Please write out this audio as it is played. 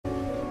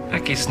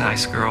Becky's a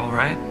nice girl,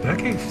 right?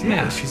 Becky?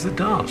 Yeah, she's a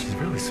doll. She's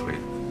really sweet.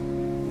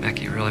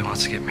 Becky really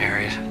wants to get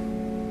married. And,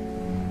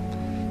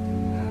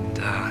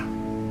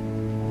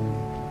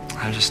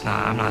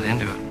 I'm not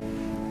into it.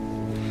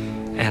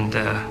 And,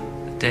 the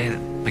day that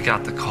we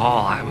got the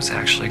call, I was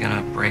actually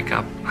gonna break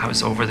up. I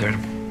was over there to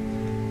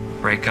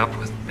break up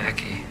with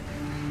Becky.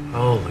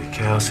 Holy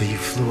cow, so you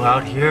flew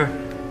out here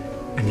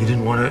and you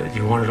didn't want to,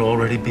 you wanted to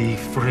already be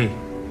free?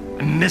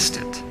 I missed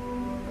it.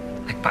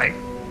 By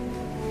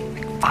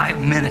 5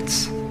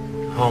 minutes.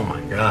 Oh my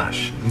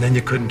gosh. And then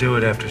you couldn't do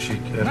it after she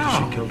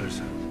killed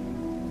herself.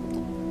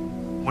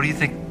 What do you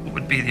think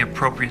would be the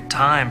appropriate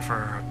time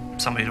for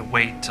somebody to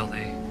wait till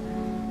they...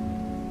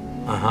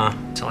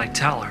 till I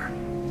tell her?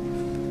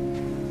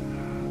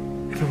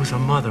 If it was a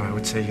mother, I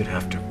would say you'd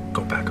have to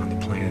go back on the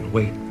plane and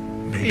wait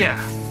maybe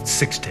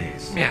 6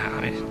 days. Yeah,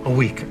 I mean... a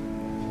week.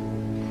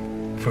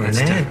 For an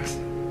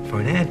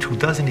aunt who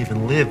doesn't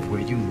even live where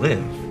you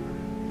live,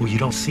 who you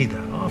don't see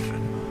that often,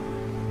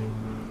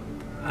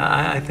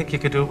 I think you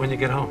could do it when you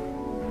get home.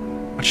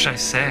 What should I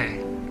say?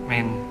 I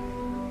mean...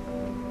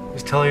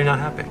 just tell her you're not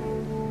happy.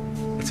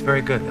 That's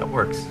very good. That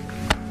works.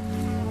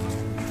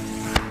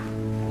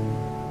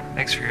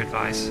 Thanks for your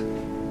advice.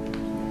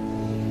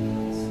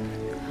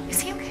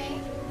 Is he okay?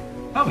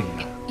 Oh,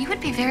 yeah. You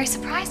would be very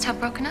surprised how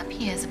broken up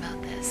he is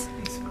about this.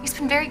 He's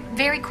been very,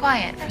 very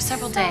quiet for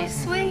several days.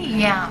 Sweet.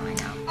 Yeah, I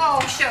know. Oh,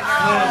 sugar.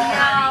 Oh,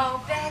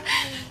 no, Becky.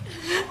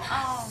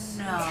 Oh,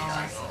 no.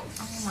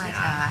 Oh, my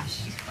gosh.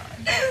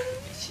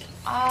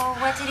 Oh,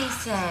 what did he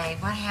say?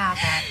 What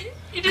happened?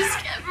 You just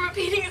kept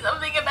repeating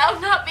something about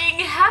not being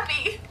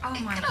happy. Oh,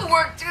 my I God.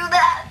 worked through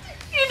that,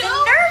 you The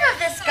know? nerve of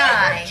this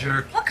guy.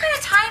 Jerk. What kind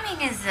of timing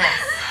is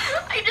this?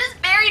 I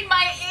just buried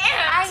my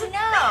aunt. I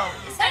know.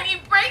 And he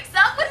breaks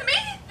up with me?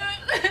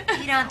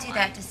 You don't do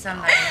that to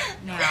somebody.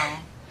 No.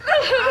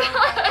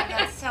 Oh, Becky,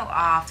 that's so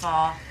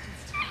awful.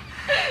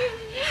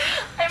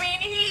 I mean,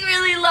 he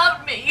really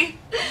loved me.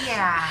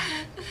 Yeah.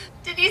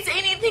 Did he say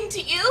anything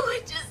to you?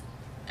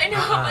 I know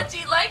how much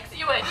he likes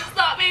you. I just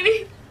thought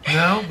maybe...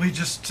 No, we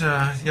just,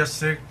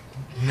 yesterday,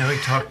 he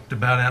talked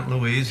about Aunt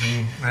Louise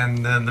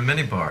and the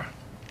minibar.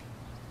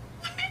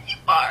 The mini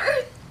bar.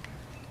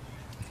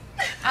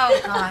 Oh,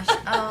 gosh.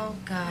 Oh,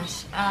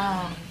 gosh.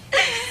 Oh.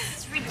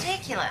 It's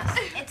ridiculous.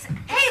 It's so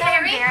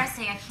Larry.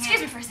 embarrassing. I can't...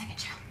 Excuse me for a second,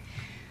 Cheryl.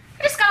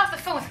 I just got off the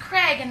phone with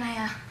Craig, and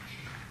I,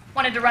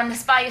 wanted to run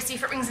this by you, see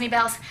if it rings any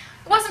bells.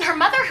 It wasn't her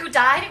mother who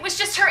died. It was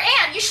just her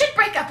aunt. You should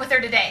break up with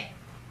her today.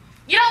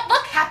 You don't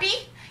look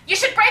happy. You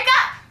should break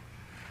up.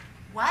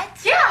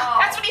 What? Yeah,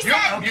 that's what he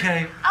said.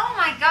 Okay. Oh,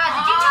 my God.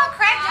 Did you tell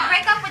Craig to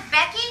break up with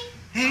Becky?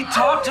 He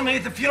talked to me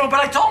at the funeral, but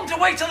I told him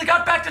to wait till he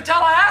got back to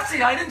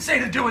Tallahassee. I didn't say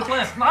to do it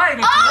last night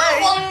or today.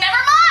 Well, never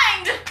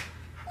mind.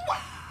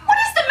 What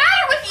is the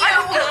matter with you?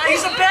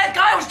 He's a bad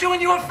guy. I was doing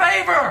you a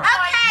favor.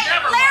 Okay,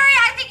 Larry,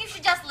 I think you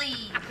should just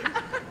leave.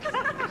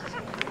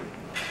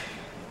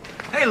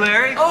 Hey,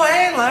 Larry. Oh,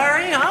 hey,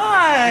 Larry.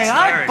 Hi.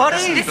 Hi,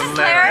 buddy. This is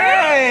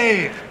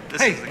Larry. Hey.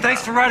 Hey,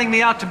 thanks for writing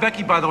me out to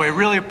Becky, by the way.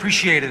 Really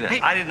appreciated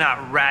it. I did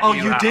not rat Oh,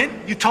 you you out. did?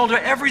 You told her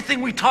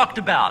everything we talked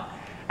about.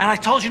 And I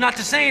told you not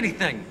to say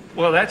anything.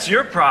 Well, that's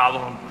your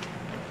problem.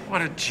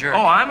 What a jerk.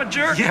 Oh, I'm a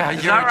jerk? Yeah,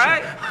 Is you're that a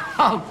right? jerk.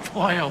 Oh,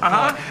 boy, oh,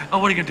 boy. Oh,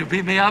 what are you going to do,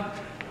 beat me up?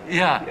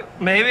 Yeah.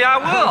 Maybe I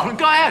will.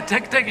 Go ahead,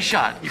 take a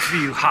shot. You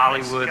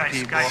Hollywood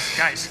people.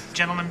 Guys,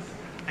 gentlemen,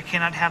 I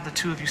cannot have the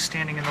two of you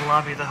standing in the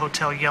lobby of the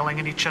hotel yelling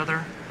at each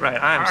other.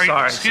 Right, I'm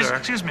sorry, sir.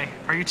 Excuse me,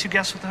 are you two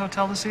guests with the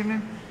hotel this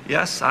evening?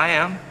 Yes, I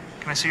am.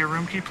 Can I see your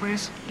room key,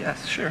 please?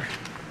 Yes, sure.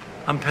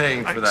 I'm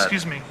paying for that.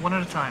 Excuse me, one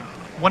at a time.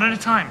 One at a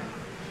time.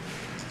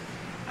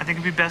 I think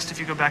it'd be best if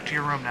you go back to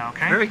your room now,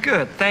 okay? Very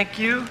good. Thank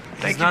you.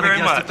 Thank you He's not very a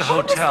guest much. at the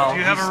hotel. Do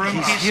you have a room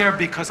He's key, here sir?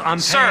 because I'm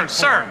paying for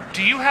Sir, him.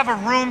 do you have a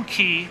room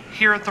key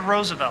here at the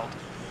Roosevelt?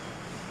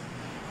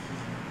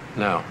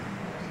 No.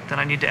 Then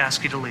I need to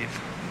ask you to leave.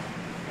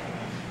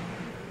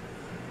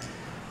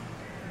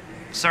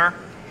 Sir?